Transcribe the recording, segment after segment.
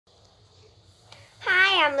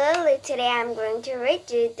Hi, I'm Lily. Today I'm going to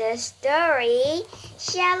read you the story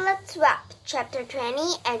샬롯의 거미줄, Chapter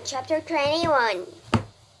 20 and Chapter 21.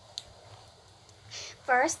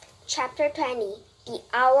 First, Chapter 20, The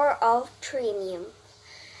Hour of Triumph.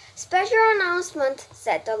 Special announcement,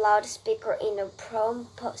 said the loudspeaker in a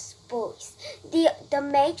pompous voice. The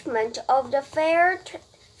management of the fair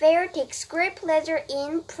takes great pleasure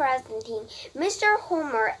in presenting Mr.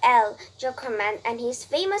 Homer L. Zuckerman and his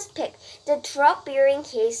famous pig, the truck bearing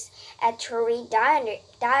his estuary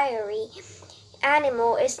diary.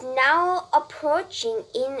 Animal is now approaching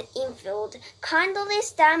in infield. Kindly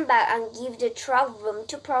stand back and give the truck room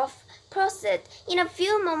to proceed. In a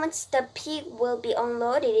few moments, the pig will be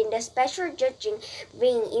unloaded in the special judging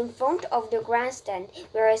ring in front of the grandstand,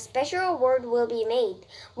 where a special award will be made.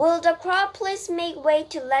 Will the crowd please make way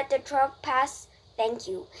to let the truck pass? Thank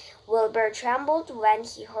you. Wilbur trembled when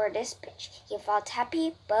he heard this speech. He felt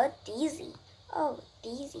happy but dizzy. Oh,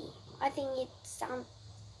 dizzy. I think it sounds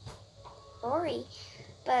boring,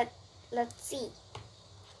 but let's see.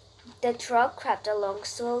 The truck crept along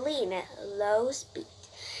slowly in a low speed.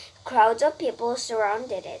 Crowds of people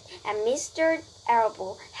surrounded it, and Mr.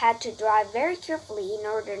 Arable had to drive very carefully in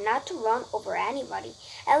order not to run over anybody.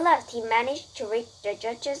 At last, he managed to reach the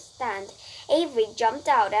judge's stand. Avery jumped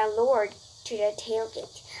out and lowered to the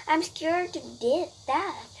tailgate. I'm scared to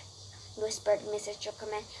death, whispered Mrs.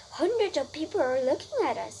 Zuckerman. Hundreds of people are looking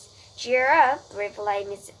at us. Cheer up, replied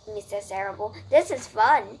Mrs. Arable. This is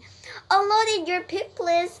fun. Unload your pig,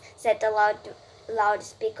 please, said the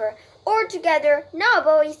loudspeaker. All together, now,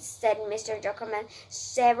 boys, said Mr. Zuckerman.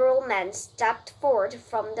 Several men stepped forward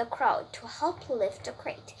from the crowd to help lift the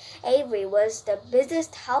crate. Avery was the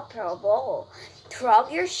busiest helper of all. Throw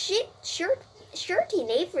up your shirt in,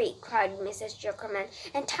 Avery, cried Mrs. Zuckerman,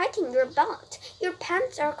 and tighten your belt. Your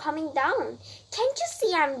pants are coming down. Can't you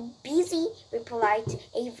see I'm busy? Replied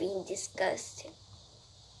Avery in disgust.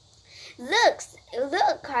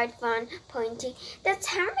 Look, cried Fawn, pointing. That's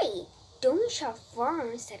Harry. Don't shout,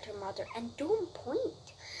 Fawn, said her mother, and don't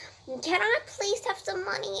point. Can I please have some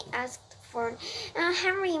money? Asked Fawn.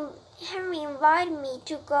 Henry invited me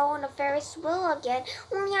to go on a Ferris wheel again.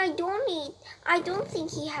 Only I don't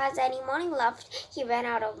think he has any money left. He ran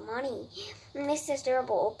out of money. Mrs.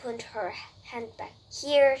 Durable opened her handbag.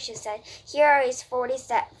 Here, she said. Here is 40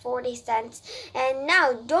 cents. And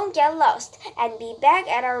now don't get lost and be back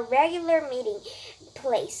at our regular meeting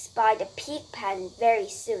place by the pig pen very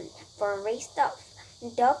soon. Fawn raced off,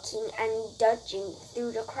 ducking and dodging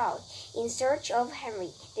through the crowd in search of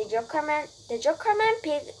Henry. The Zuckerman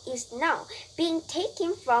pig is now being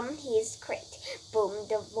taken from his crate, boomed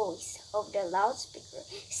the voice of the loudspeaker.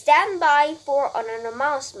 Stand by for an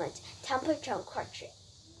announcement. Templeton crouched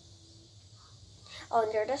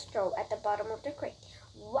under the straw at the bottom of the crate.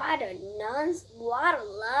 What a lot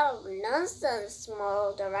of nonsense,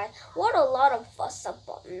 smiled the rat. What a lot of fuss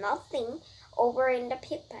about nothing. Over in the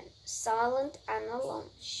pig pen, silent and alone,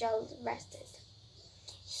 Shell rested.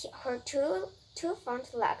 Her two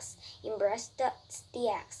front legs embraced the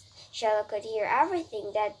axe. Shell could hear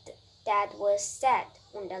everything that was said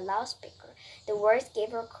on the loudspeaker. The words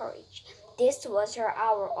gave her courage. This was her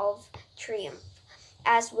hour of triumph.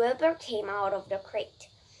 As Wilbur came out of the crate,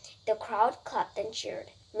 the crowd clapped and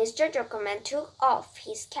cheered. Mr. Zuckerman took off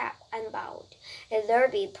his cap and bowed. The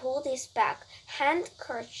derby pulled his back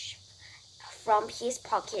handkerchief from his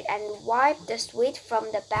pocket and wiped the sweat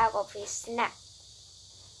from the back of his neck.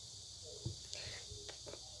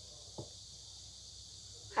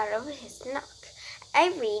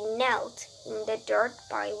 Avery knelt in the dirt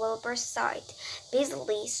by Wilbur's side,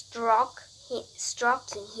 busily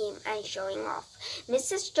stroking him and showing off.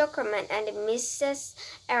 Mrs. Zuckerman and Mrs.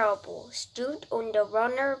 Arable stood on the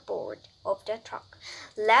runner board of the truck.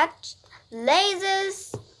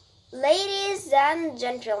 Ladies and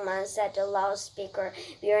gentlemen, said the loudspeaker,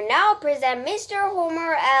 we are now present Mr.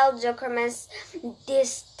 Homer L. Zuckerman's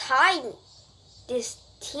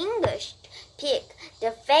distinguished pig.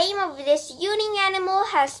 The fame of this unique animal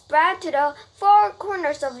has spread to the four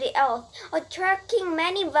corners of the earth, attracting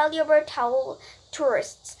many valuable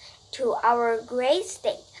tourists to our great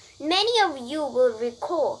state. Many of you will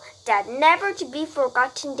recall that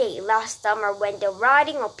never-to-be-forgotten day last summer when the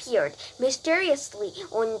writing appeared mysteriously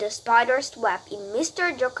on the spider's web in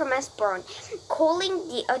Mr. Zuckerman's barn, calling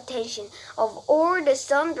the attention of all the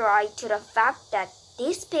sundry to the fact that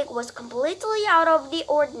this pig was completely out of the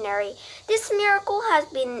ordinary. This miracle has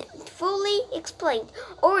been fully explained,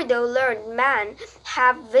 although learned men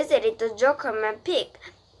have visited the Zuckerman pig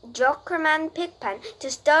pen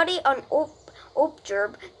to study and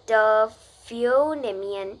observe the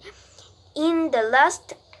phenomenon. In the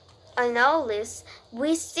last analysis,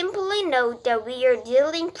 we simply note that we are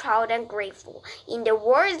dealing proud and grateful. In the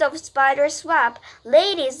words of Spider Swap,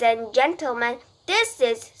 ladies and gentlemen, this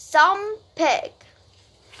is some pig.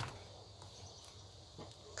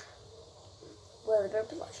 Wilbur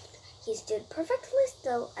blushed. He stood perfectly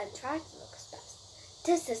still and tried to look his best.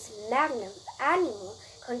 This is magnum animal,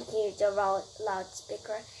 continued the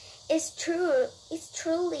loudspeaker. It's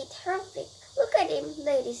truly terrific. Look at him,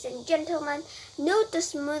 ladies and gentlemen. Note the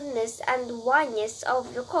smoothness and whiteness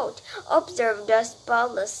of the coat. Observe the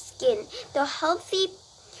spotless skin, the healthy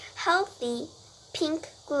pink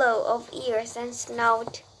glow of ears and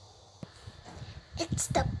snout. It's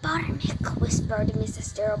the buttermilk, whispered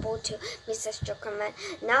Mrs. Terrible to Mrs. Zuckerman.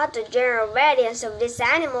 Not the general radiance of this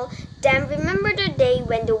animal. Then remember the day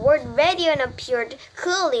when the word radiant appeared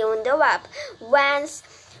clearly on the web. Whence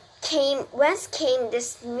came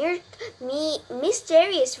this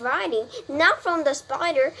mysterious writing? Not from the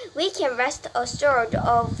spider. We can rest assured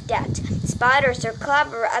of that. Spiders are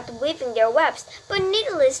clever at weaving their webs, but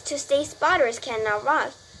needless to say, spiders cannot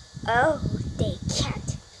write. Oh, they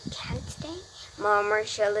can't they? Murmured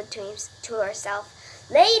Charlotte to herself.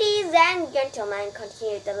 Ladies and gentlemen,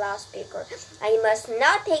 continued the loudspeaker, I must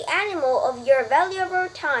not take any more of your valuable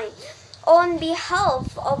time. On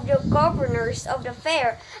behalf of the governors of the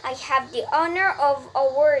fair, I have the honor of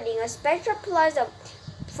awarding a special prize of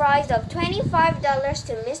 $25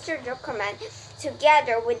 to Mr. Zuckerman,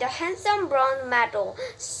 together with a handsome bronze medal,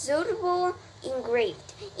 suitable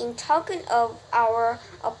engraved, in token of our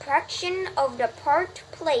appreciation of the part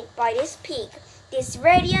played by this pig, this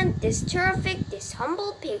radiant, this terrific, this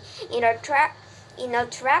humble pig, in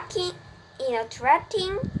attracting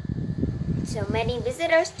so many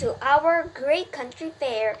visitors to our great country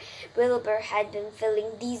fair. Wilbur had been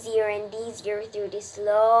feeling dizzier and dizzier through this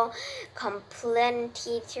long,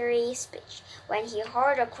 complimentary speech. When he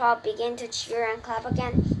heard the crowd begin to cheer and clap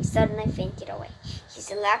again, he suddenly fainted away.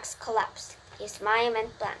 His legs collapsed, his mind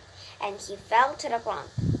went blank, and he fell to the ground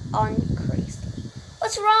uncuriously.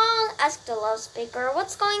 What's wrong? Asked the loudspeaker.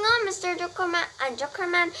 What's going on, Mr.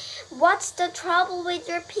 Zuckerman? What's the trouble with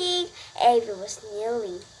your pig? Avery was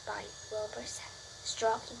kneeling by Wilbur's head,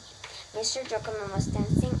 stroking him. Mr. Zuckerman was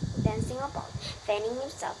dancing about, fanning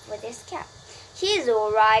himself with his cap. He's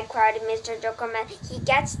all right, cried Mr. Zuckerman. He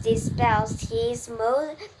gets these spells. He's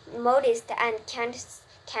modest and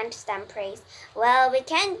can't stand praise. Well, we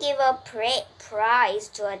can't give a prize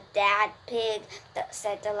to a dead pig,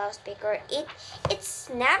 said the loudspeaker. It's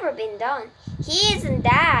never been done. He isn't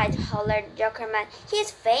dead, hollered Zuckerman.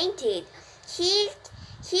 He's fainted.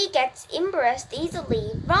 He gets embarrassed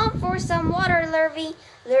easily. Run for some water, Lurvy.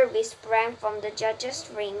 Lurvy sprang from the judge's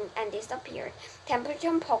ring and disappeared.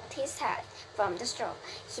 Templeton poked his head from the straw.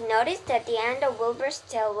 He noticed that the end of Wilbur's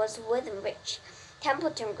tail was within reach.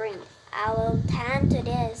 Templeton grinned. I will tend to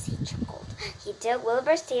this, he chuckled. He took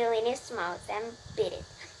Wilbur's tail in his mouth and bit it,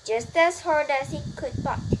 just as hard as he could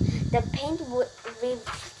bite. The pain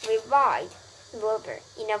revived Wilbur.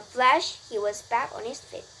 In a flash, he was back on his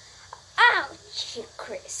feet. Ouch! He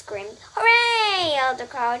screamed. Hooray! Yelled the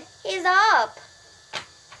crowd. He's up!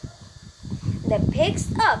 The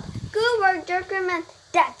pig's up! Good work, Zuckerman!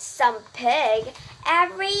 That's some pig!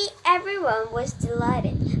 Everyone was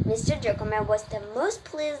delighted. Mr. Zuckerman was the most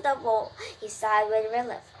pleased of all. He sighed with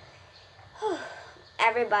relief.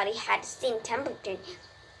 Everybody had seen Templeton.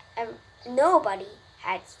 Nobody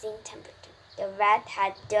had seen Templeton. The rat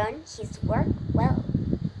had done his work well.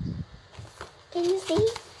 Can you see?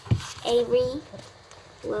 Avery,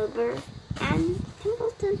 Wilbur, and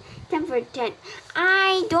Templeton.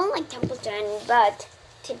 I don't like Templeton, but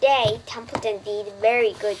today Templeton did a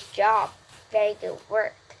very good job, very good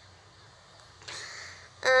work.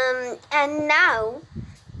 And now,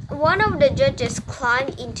 one of the judges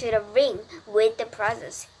climbed into the ring with the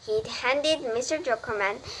prizes. He handed Mr.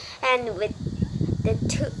 Zuckerman and with the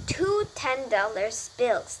two $10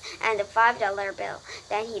 bills and the $5 bill.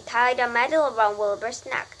 Then he tied a medal around Wilbur's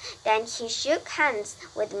neck. Then he shook hands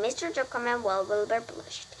with Mr. Zuckerman while Wilbur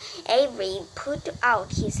blushed. Avery put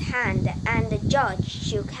out his hand and the judge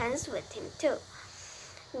shook hands with him too.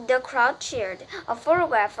 The crowd cheered. A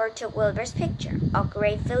photographer took Wilbur's picture. A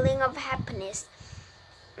great feeling of happiness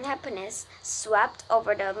swept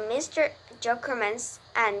over the Mr. Zuckermans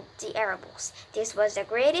and the Arabs. This was the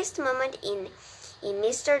greatest moment in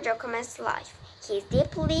Mr. Zuckerman's life. He is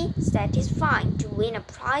deeply satisfied to win a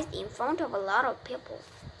prize in front of a lot of people.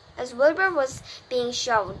 As Wilbur was being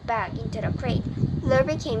shoved back into the crate,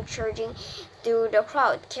 Wilbur came charging through the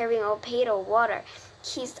crowd, carrying a pail of water.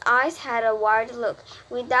 His eyes had a wild look.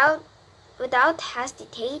 Without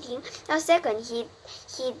hesitating a second, he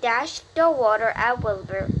dashed the water at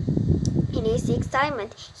Wilbur. In his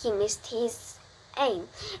excitement, he missed his aim,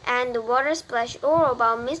 and the water splashed all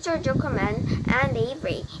about Mr. Jokerman and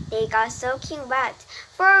Avery. They got soaking wet.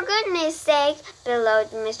 For goodness sake,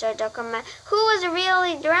 bellowed Mr. Jokerman, who was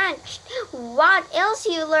really drenched. What ails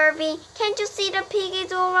you, Lurvy? Can't you see the pig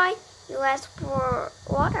is all right? You asked for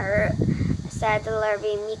water, said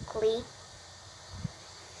Lurvy meekly.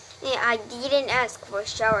 I didn't ask for a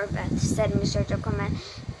shower bath, said Mr. Jokerman.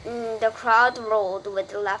 The crowd roared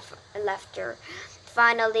with laughter.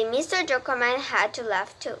 Finally, Mr. Jokerman had to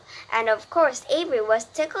laugh too, and of course Avery was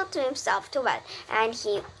tickled to himself to wet, and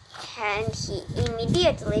he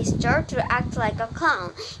immediately started to act like a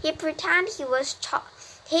clown. He pretended he was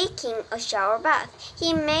taking a shower bath.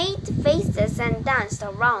 He made faces and danced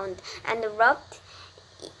around and rubbed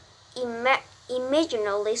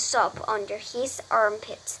imaginary soap under his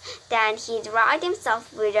armpits. Then he dried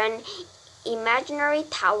himself with an imaginary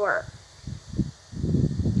towel.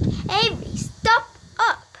 Avery, stop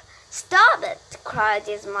up! Stop it! Cried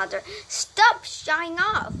his mother. Stop shying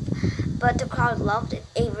off! But the crowd loved it.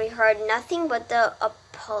 Avery heard nothing but the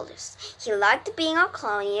applause. He liked being a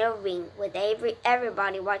clown in a ring with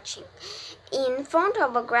everybody watching. In front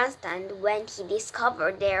of a grandstand, when he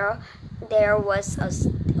discovered there was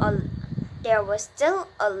still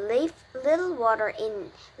a little water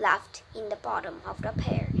left in the bottom of the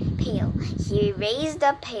pail. He raised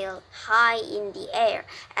the pail high in the air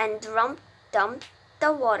and dumped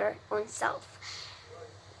the water on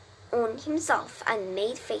himself and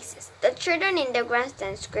made faces. The children in the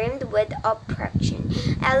grandstand screamed with apprehension.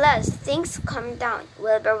 At last, things calmed down.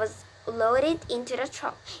 Wilbur was loaded into the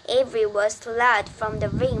truck. Avery was led from the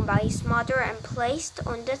ring by his mother and placed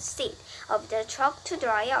on the seat of the truck to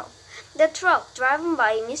dry off. The truck, driven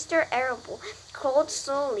by Mr. Arable, crawled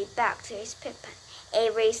slowly back to his pigpen.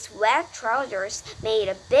 Avery's wet trousers made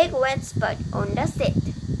a big wet spot on the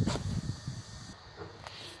seat.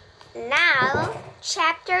 Now,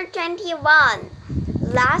 Chapter 21,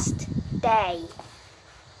 Last Day.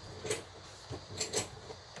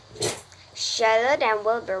 Charlotte and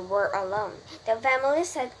Wilbur were alone. The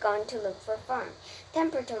families had gone to look for fun.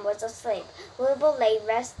 Temperton was asleep. Wilbur lay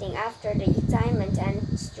resting after the excitement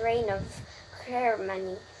and strain of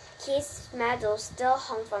ceremony. His medal still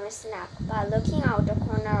hung from his neck, but looking out the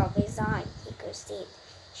corner of his eye, he could see it.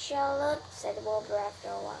 Charlotte, said Wilbur after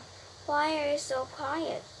a while, why are you so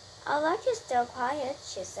quiet? I like you still quiet,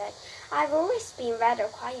 she said. I've always been rather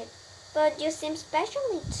quiet, but you seem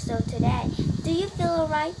especially so today. Do you feel all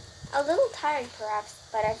right? A little tired, perhaps,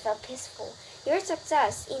 but I felt peaceful. Your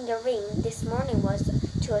success in the ring this morning was,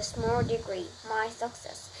 to a small degree, my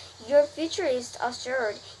success. Your future is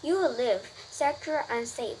assured. You will live, secure and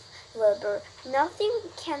safe. Wilbur, nothing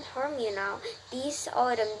can harm you now. These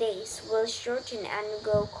autumn days will shorten and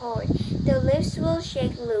grow cold. The leaves will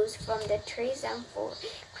shake loose from the trees and fall.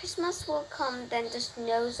 Christmas will come, then the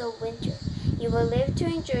snows of winter. You will live to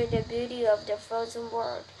enjoy the beauty of the frozen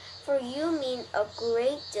world. For you mean a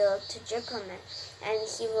great deal to Jokerman, and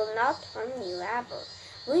he will not harm you ever.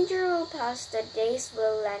 Winter will pass, the days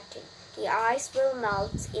will lengthen, the ice will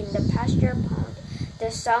melt in the pasture pond,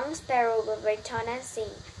 the song sparrow will return and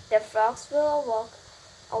sing, the frogs will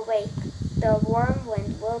awake, the warm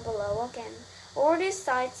wind will blow again. All these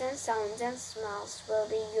sights and sounds and smells will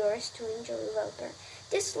be yours to enjoy, Wilbur.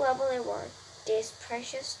 This lovely world, these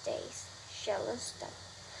precious days, Charlotte stopped.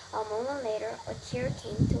 A moment later, a tear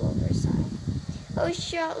came to Wilbur's eye. Oh,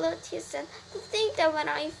 Charlotte, he said, to think that when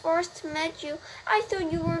I first met you, I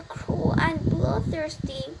thought you were cruel and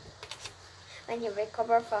bloodthirsty. When he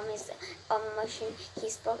recovered from his emotion, he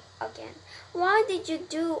spoke again. Why did you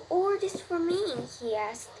do all this for me? He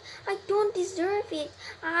asked. I don't deserve it.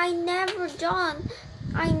 I never done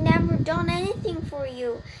anything for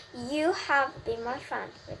you. You have been my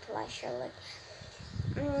friend, replied Charlotte.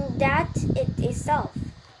 That it itself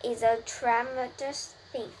is a tremendous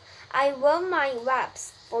thing. I wore my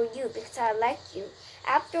wraps for you because I like you.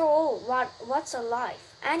 After all, what's a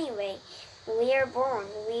life? Anyway, we are born,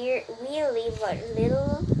 we live a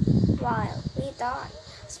little while, we die.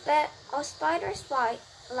 A spider's life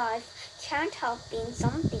can't help being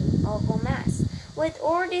something of a mess. With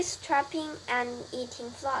all this trapping and eating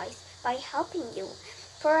flies, by helping you,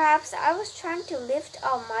 perhaps I was trying to lift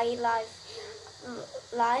up my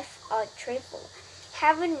life a trifle.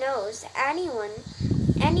 Heaven knows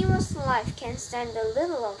anyone's life can stand a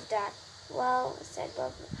little of that. Well, said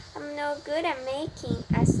Bob, I'm no good at making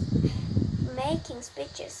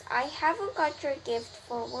speeches. I haven't got your gift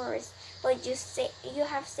for words, but you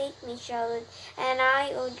have saved me, Charlotte, and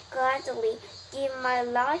I would gladly give my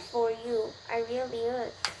life for you. I really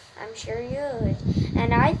would. I'm sure you would.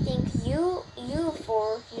 And I thank you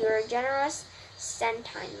for your generous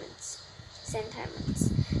sentiments.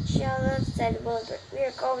 Charlotte said, Wilbur,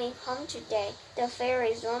 we're going home today. The fair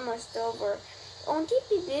is almost over. Won't it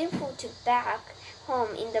be beautiful to back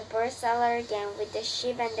home in the bird cellar again with the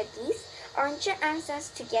sheep and the geese? Aren't you anxious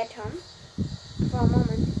to get home? For a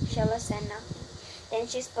moment, Charlotte said nothing. Then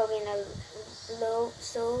she spoke in a low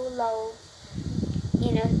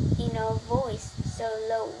voice, so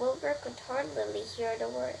low Wilbur could hardly hear the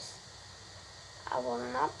words. I will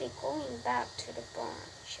not be going back to the barn,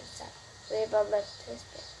 she said. Wilbur left his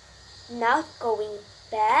bed. Not going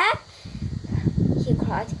back? He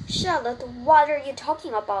cried. Charlotte, what are you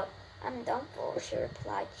talking about? I'm done for, she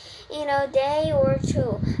replied. In a day or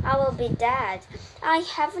two, I will be dead. I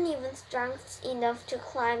haven't even strength enough to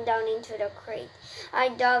climb down into the crate. I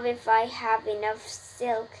doubt if I have enough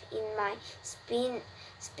silk in my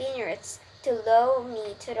spinnerets to lower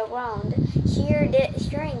me to the ground.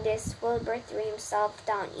 Hearing this, Wilbur threw himself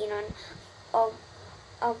down in an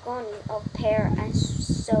agony of pain and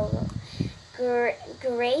sorrow.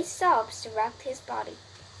 Great sobs racked his body.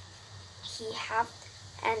 He huffed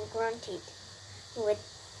and grunted with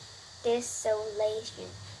desolation.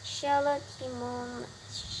 Charlotte, he moaned.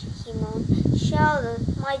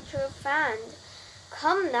 Charlotte, my true friend.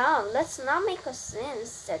 Come now, let's not make a scene,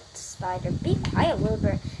 said the spider. Be quiet,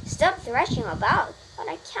 Wilbur. Stop thrashing about. But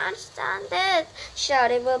I can't stand it,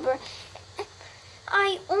 shouted Wilbur.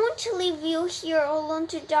 I won't leave you here alone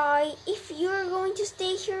to die. If you're going to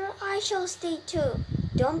stay here, I shall stay too.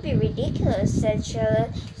 Don't be ridiculous, said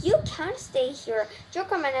Charlotte. You can't stay here.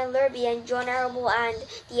 Jokerman and Lurby and John Arable and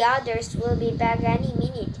the others will be back any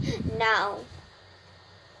minute. Now.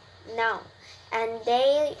 And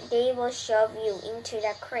they will shove you into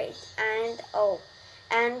the crate, and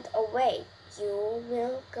away you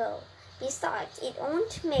will go. Besides, it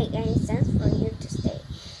won't make any sense for you to stay.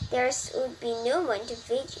 There would be no one to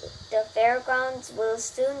feed you. The fairgrounds will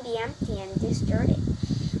soon be empty and deserted.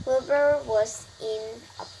 Wilbur was in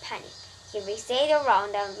a panic. He raced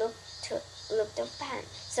around and looked up.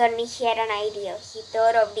 Suddenly he had an idea. He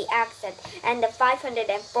thought of the accent and the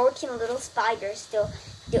 514 little spiders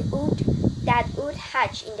that would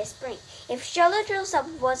hatch in the spring. If Charlotte herself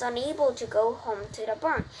was unable to go home to the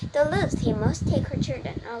barn, the least he must take her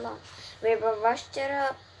children along. Wilbur rushed to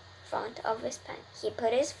the front of his pen. He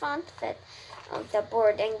put his front foot on the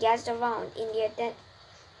board and gazed around. In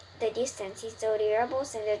the distance, he saw the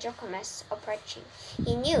rebels and the Jokermas approaching.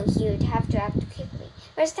 He knew he would have to act quickly.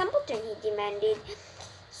 Where's Templeton? He demanded.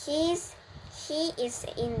 He is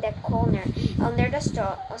in the corner, under the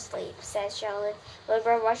straw, asleep, said Charlotte.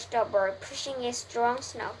 Wilbur watched the bird, pushing his strong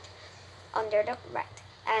snout under the rat,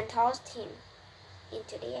 and tossed him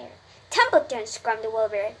into the air. Templeton, screamed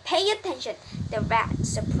Wilbur, pay attention. The rat,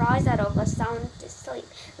 surprised out of a sound sleep,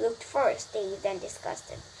 looked first dazed and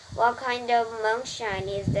disgusted. What kind of moonshine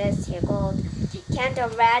is this? He called. Can't a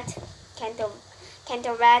rat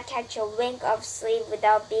catch a wink of sleep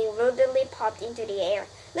without being rudely popped into the air?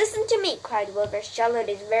 Listen to me, cried Wilbur. Charlotte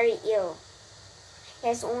is very ill. He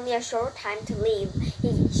has only a short time to live.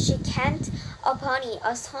 She can't accompany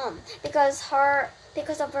us home because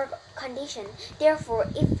of her condition. Therefore,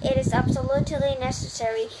 if it is absolutely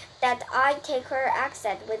necessary that I take her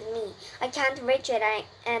accent with me, I can't reach it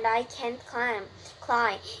and I can't climb.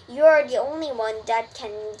 You're the only one that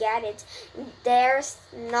can get it. There's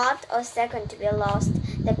not a second to be lost.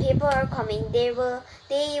 The people are coming. They will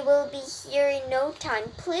be here in no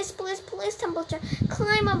time. Please, Templeton,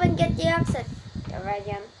 climb up and get the accent. The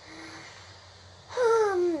dragon.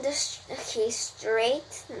 He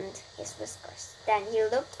straightened his whiskers. Then he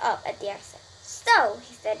looked up at the accent. So,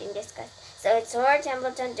 he said in disgust. So it's our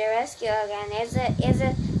Templeton to rescue again, is it?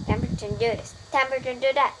 Templeton, do this. Templeton,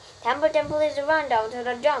 do that. Templeton, please run down to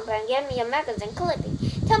the dump and get me a magazine clipping.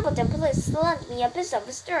 Templeton, please lend me a piece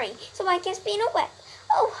of string so I can spin a web.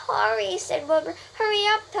 Oh, hurry, said Wilbur. Hurry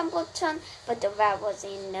up, Templeton. But the rat was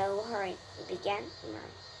in no hurry. He began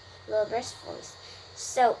Wilbur's voice.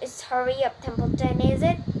 So it's hurry up, Templeton, is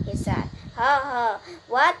it? He said. Ha.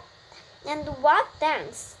 What? And what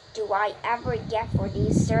thanks do I ever get for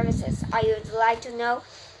these services? I would like to know.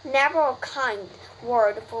 Never a kind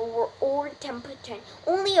word for old Templeton,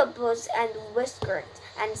 only a buzz and whiskers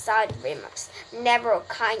and side remarks. Never a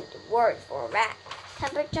kind word for a rat.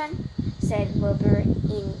 Templeton, said Wilbur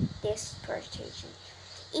in desperation,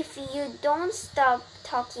 if you don't stop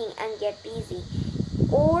talking and get busy,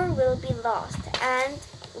 or we'll be lost, and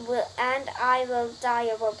I will die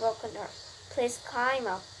of a broken heart. Please climb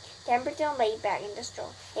up. Templeton lay back in the straw.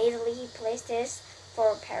 Hastily he placed his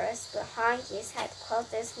forepaws behind his head,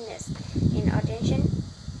 closed his knees. In attention,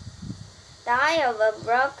 die of a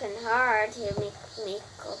broken heart, he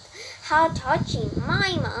mickled. How touching!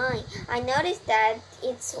 My! I noticed that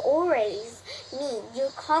it's always me you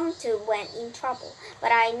come to when in trouble,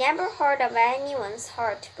 but I never heard of anyone's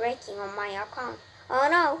heart breaking on my account. Oh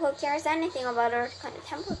no, who cares anything about Lord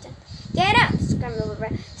Templeton? Get up! Screamed Wilbur.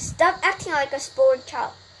 Stop acting like a spoiled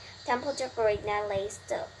child. Templeton could not lay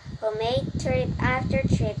still. Who made trip after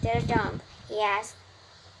trip to the dump? He asked.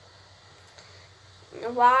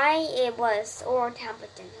 Why, it was Lord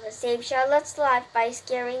Templeton who saved Charlotte's life by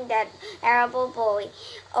scaring that terrible boy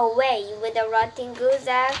away with a rotten goose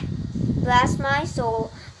egg. Bless my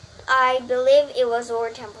soul, I believe it was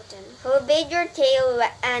Lord Templeton who bit your tail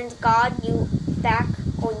and got you back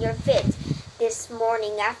on your feet this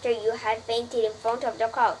morning after you had fainted in front of the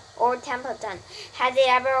crowd. Lord Templeton, has it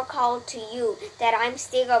ever occurred to you that I'm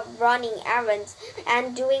sick of running errands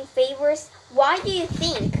and doing favors? Why do you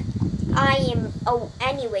think I am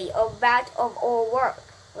anyway a rat of all work?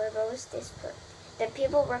 Wilbur was desperate. The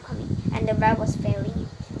people were coming, and the rat was failing him.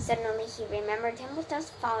 Suddenly he remembered Templeton's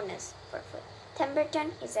fondness for food.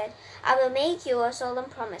 Templeton, he said, I will make you a solemn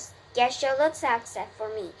promise. Get Charlotte's egg set for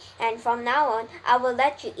me, and from now on I will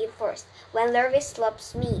let you eat first. When Lurvis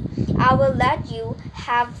slaps me, I will let you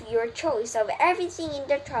have your choice of everything in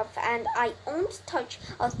the trough, and I won't touch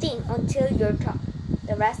a thing until you're drunk.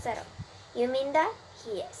 The rat said, You mean that?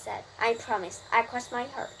 He said. I promise. I cross my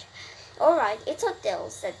heart. All right, it's a deal,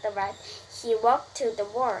 said the rat. He walked to the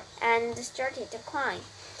wall and started to climb.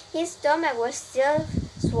 His stomach was still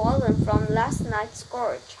swollen from last night's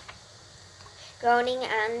gorge. Groaning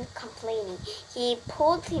and complaining, he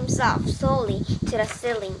pulled himself slowly to the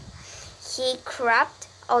ceiling. He crept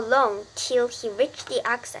along till he reached the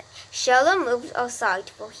exit. Charlotte moved aside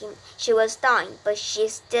for him. She was dying, but she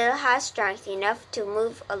still had strength enough to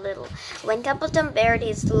move a little. When Templeton bared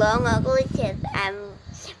his long, ugly teeth and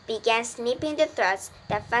began snipping the threads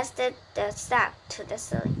that fastened the sack to the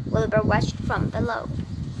ceiling, Wilbur watched from below.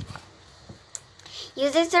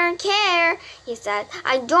 Use certain care, he said.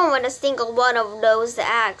 I don't want a single one of those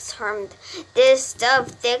eggs harmed. This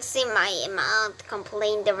stuff sticks in my mouth,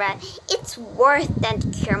 complained the rat. It's worse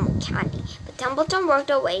than caramel candy. But Templeton worked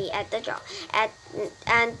away at the job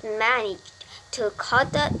and managed to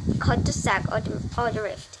cut the sack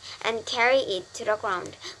adrift and carry it to the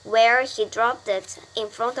ground, where he dropped it in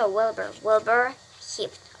front of Wilbur. Wilbur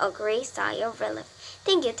heaved a great sigh of relief.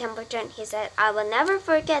 Thank you, Templeton, he said. I will never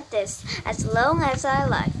forget this as long as I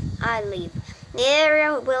live.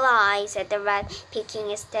 Neither will I, said the rat, picking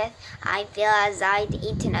his teeth. I feel as I'd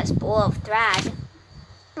eaten a spool of thread.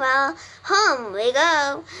 Well, home we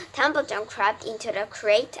go. Templeton crept into the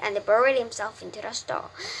crate and buried himself into the stall.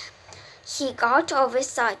 He got off his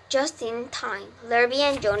side just in time. Lurby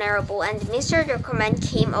and John Arable and Mr. Duckerman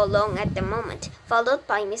came along at the moment, followed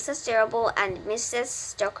by Mrs. Arable and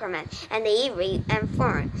Mrs. Duckerman and Avery and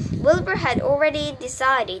Fern. Wilbur had already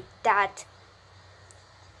decided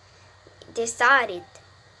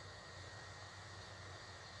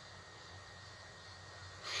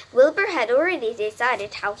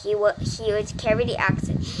how he would carry the axe.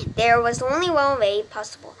 There was only one way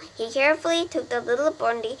possible. He carefully took the little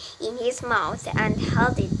body in his mouth and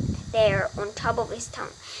held it there on top of his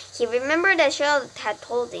tongue. He remembered that Charlotte had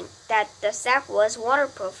told him that the sack was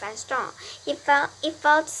waterproof and strong. It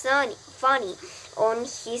felt funny on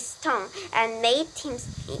his tongue and made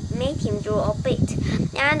him draw a bit.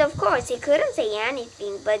 And of course he couldn't say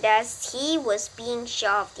anything, but as he was being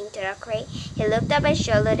shoved into the crate, he looked up at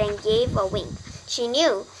Charlotte and gave a wink. She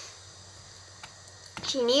knew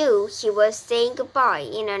he was saying goodbye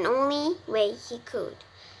in an only way he could,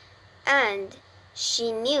 and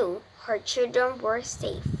she knew her children were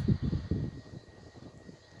safe.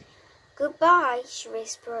 Goodbye, she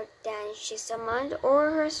whispered. Then she summoned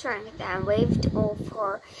all her strength and waved off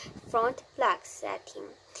her front legs at him.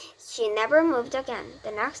 She never moved again.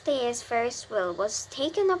 The next day, as Ferris wheel was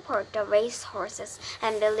taken apart, the race horses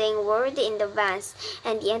and building whirled in the vans,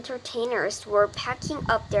 and the entertainers were packing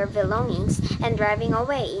up their belongings and driving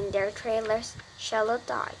away in their trailers, Charlotte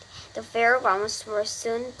died. The fairgrounds were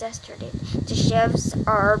soon deserted. The shelves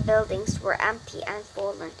or buildings were empty and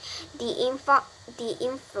fallen. The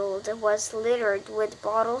infield was littered with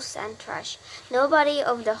bottles and trash. Nobody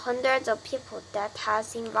of the hundreds of people that had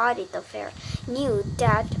invited the fair knew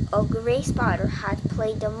that a gray spider had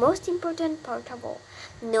played the most important part of all.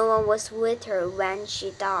 No one was with her when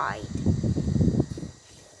she died.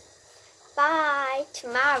 Bye!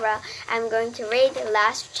 Tomorrow I'm going to read the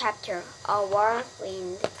last chapter, A Warm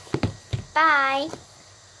Wind. Bye!